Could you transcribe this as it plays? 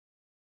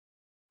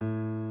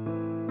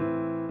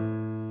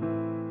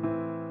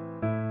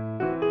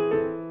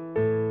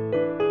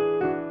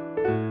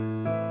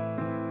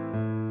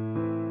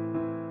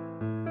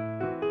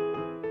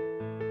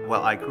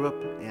Well, I grew up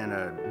in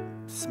a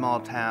small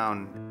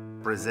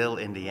town, Brazil,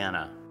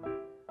 Indiana.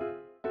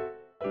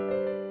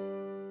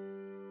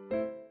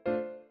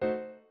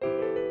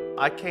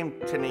 I came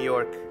to New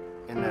York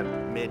in the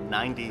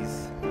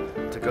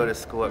mid-90s to go to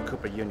school at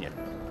Cooper Union.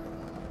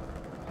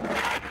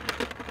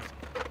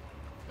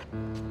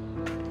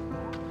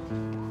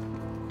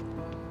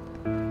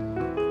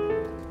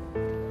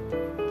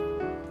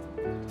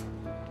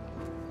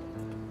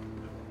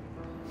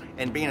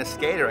 And being a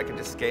skater, I could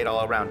just skate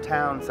all around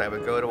town, so I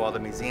would go to all the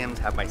museums,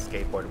 have my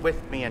skateboard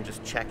with me, and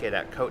just check it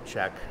at coat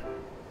check.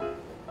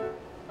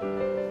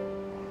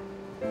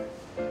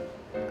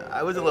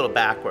 I was a little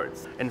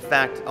backwards. In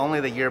fact, only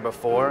the year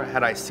before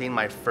had I seen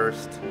my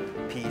first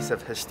piece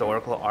of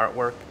historical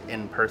artwork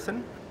in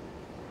person.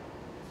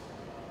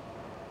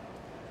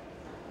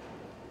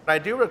 I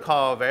do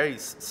recall very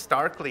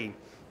starkly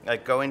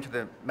going to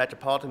the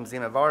Metropolitan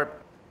Museum of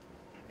Art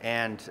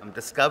and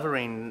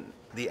discovering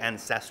the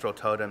ancestral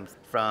totems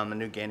from the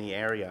New Guinea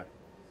area.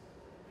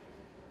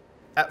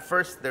 At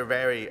first, they're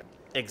very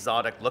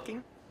exotic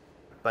looking,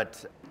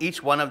 but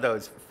each one of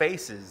those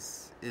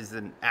faces is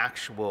an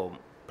actual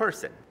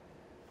person.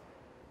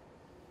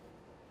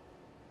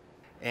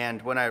 And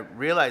when I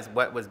realized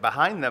what was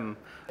behind them,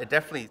 it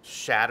definitely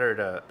shattered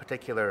a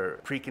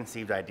particular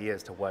preconceived idea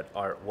as to what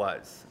art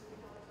was.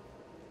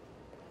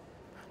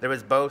 There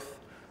was both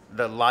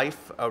the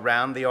life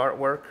around the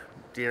artwork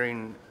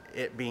during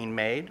it being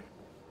made.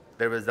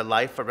 There was the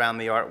life around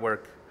the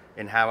artwork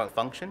and how it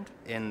functioned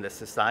in the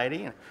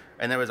society.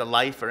 And there was a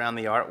life around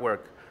the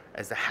artwork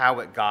as to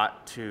how it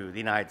got to the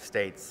United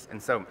States. And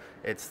so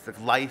it's the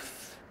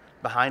life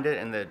behind it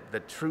and the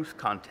truth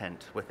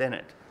content within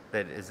it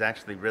that is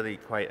actually really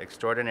quite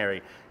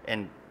extraordinary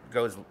and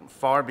goes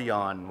far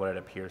beyond what it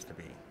appears to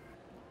be.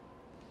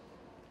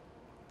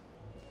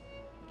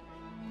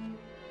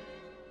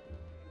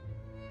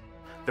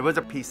 There was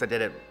a piece I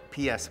did at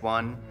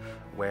PS1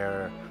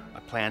 where I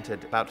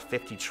planted about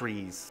 50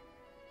 trees.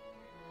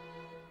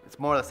 It's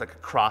more or less like a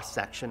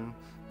cross-section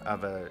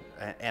of an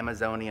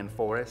Amazonian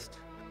forest.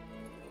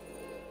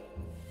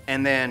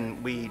 And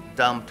then we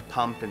dumped,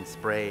 pumped, and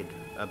sprayed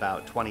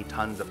about 20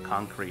 tons of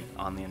concrete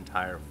on the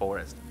entire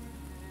forest.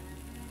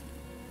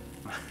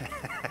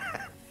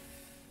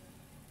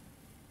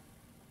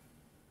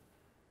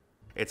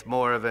 It's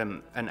more of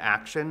an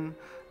action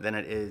than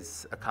it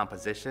is a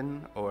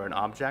composition or an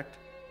object.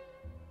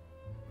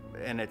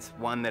 And it's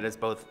one that is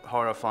both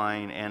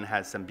horrifying and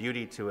has some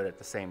beauty to it at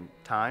the same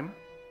time.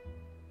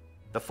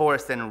 The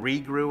forest then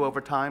regrew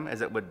over time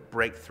as it would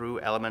break through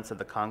elements of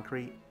the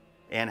concrete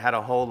and had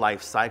a whole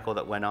life cycle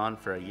that went on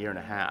for a year and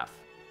a half.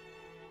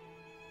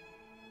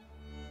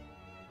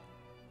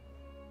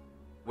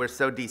 We're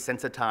so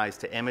desensitized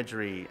to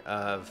imagery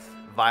of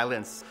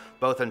violence,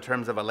 both in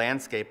terms of a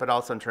landscape, but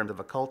also in terms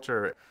of a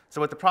culture. So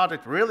what the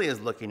project really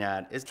is looking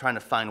at is trying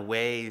to find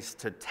ways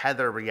to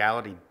tether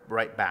reality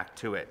right back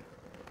to it.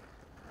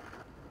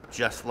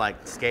 Just like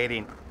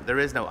skating, there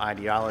is no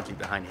ideology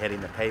behind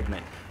hitting the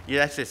pavement.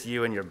 That's just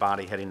you and your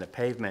body hitting the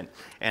pavement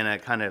and a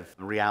kind of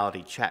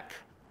reality check.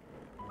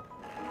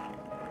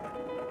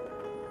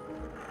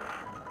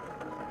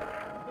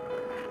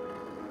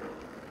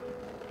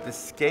 The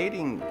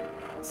skating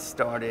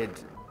started,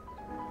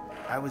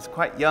 I was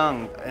quite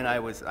young and I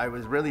was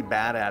really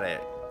bad at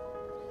it.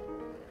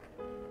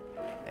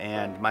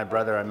 And my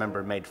brother, I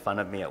remember, made fun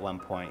of me at one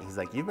point. He's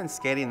like, "You've been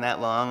skating that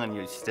long and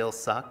you still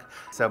suck?"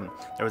 So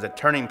there was a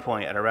turning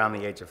point at around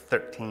the age of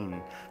 13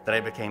 that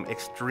I became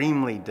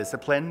extremely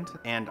disciplined,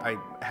 and I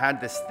had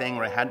this thing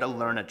where I had to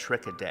learn a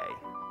trick a day.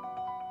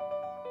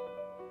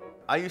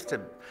 I used to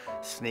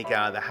sneak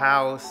out of the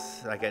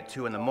house like at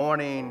 2 in the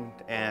morning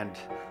and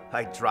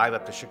like drive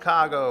up to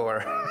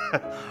Chicago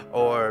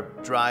or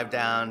drive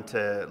down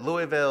to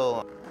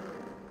Louisville.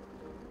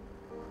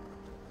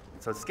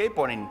 So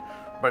skateboarding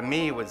for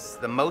me was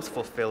the most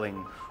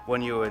fulfilling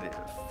when you would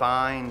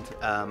find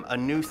a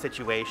new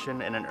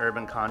situation in an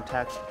urban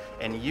context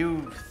and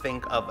you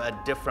think of a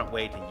different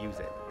way to use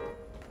it.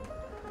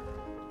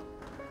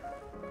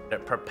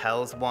 It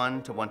propels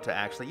one to want to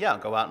actually,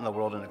 go out in the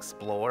world and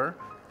explore.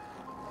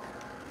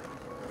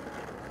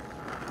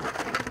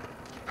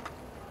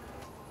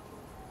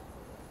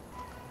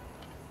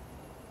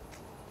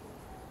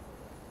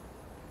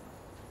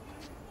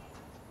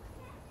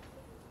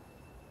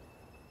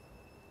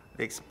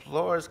 The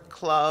Explorers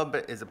Club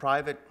is a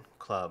private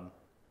club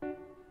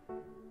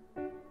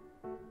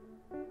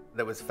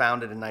that was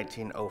founded in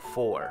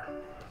 1904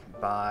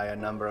 by a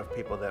number of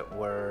people that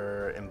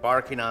were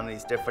embarking on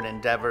these different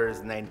endeavors,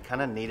 and they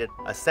kind of needed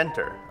a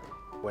center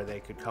where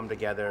they could come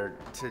together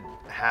to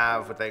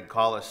have what they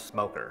call a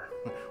smoker,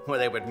 where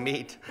they would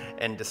meet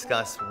and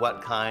discuss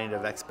what kind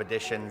of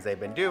expeditions they've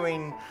been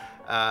doing.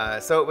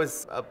 So it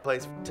was a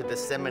place to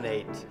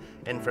disseminate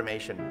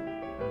information.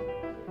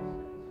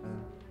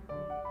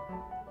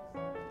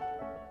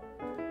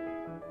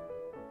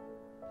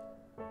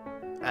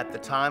 At the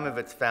time of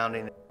its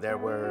founding, there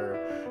were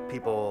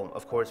people,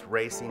 of course,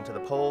 racing to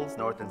the poles,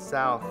 north and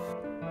south,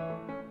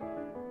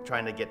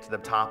 trying to get to the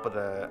top of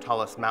the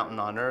tallest mountain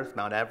on Earth,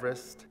 Mount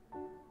Everest.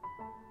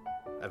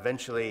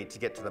 eventually to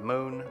get to the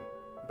moon.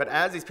 But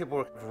as these people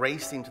were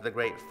racing to the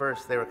great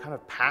first, they were kind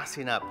of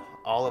passing up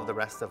all of the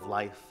rest of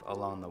life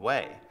along the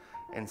way.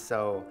 And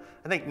so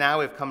I think now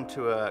we've come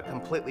to a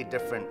completely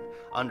different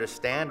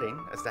understanding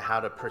as to how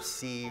to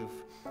perceive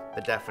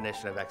the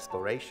definition of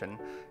exploration.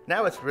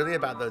 Now it's really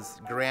about those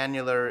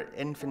granular,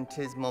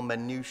 infinitesimal,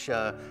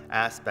 minutiae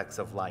aspects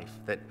of life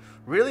that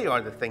really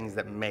are the things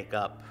that make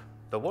up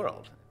the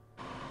world.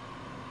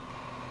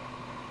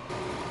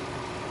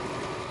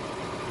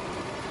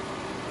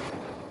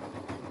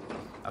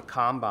 A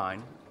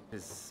combine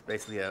is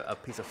basically a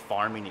piece of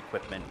farming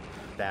equipment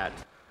that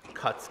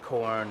cuts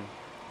corn,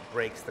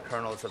 breaks the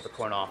kernels of the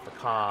corn off the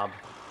cob,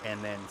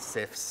 and then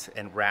sifts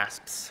and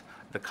rasps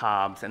the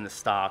cobs and the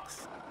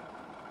stalks,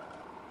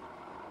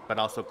 but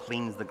also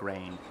cleans the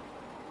grain.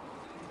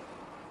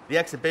 The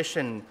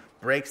exhibition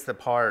breaks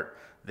apart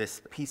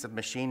this piece of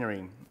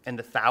machinery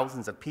into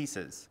thousands of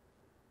pieces.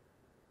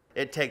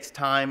 It takes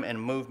time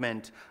and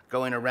movement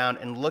going around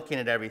and looking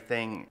at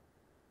everything.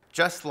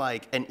 Just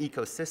like an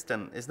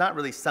ecosystem is not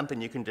really something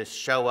you can just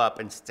show up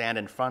and stand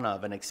in front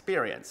of and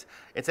experience.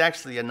 It's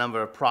actually a number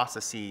of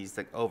processes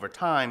that over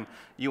time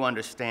you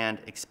understand,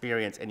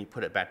 experience, and you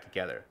put it back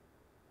together.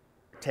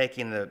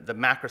 Taking the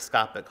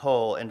macroscopic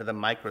whole into the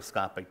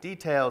microscopic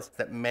details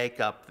that make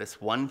up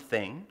this one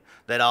thing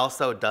that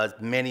also does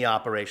many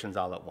operations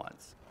all at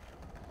once.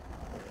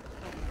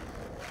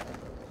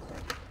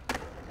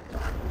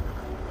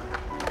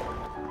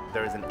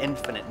 There is an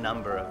infinite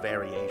number of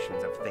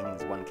variations of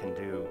things one can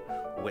do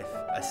with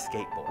a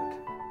skateboard.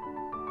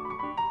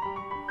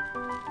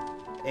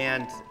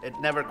 And it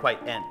never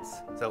quite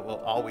ends, so it will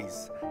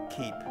always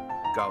keep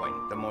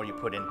going the more you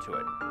put into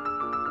it.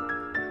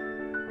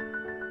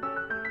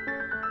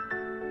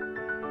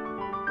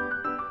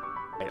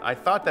 I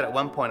thought that at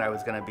one point I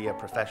was going to be a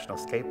professional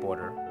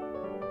skateboarder,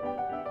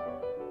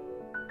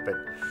 but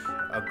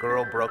a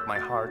girl broke my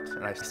heart,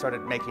 and I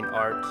started making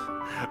art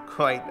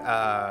quite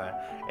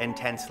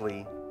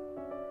intensely.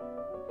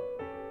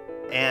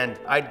 And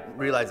I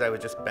realized I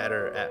was just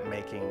better at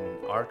making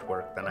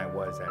artwork than I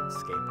was at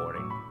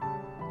skateboarding.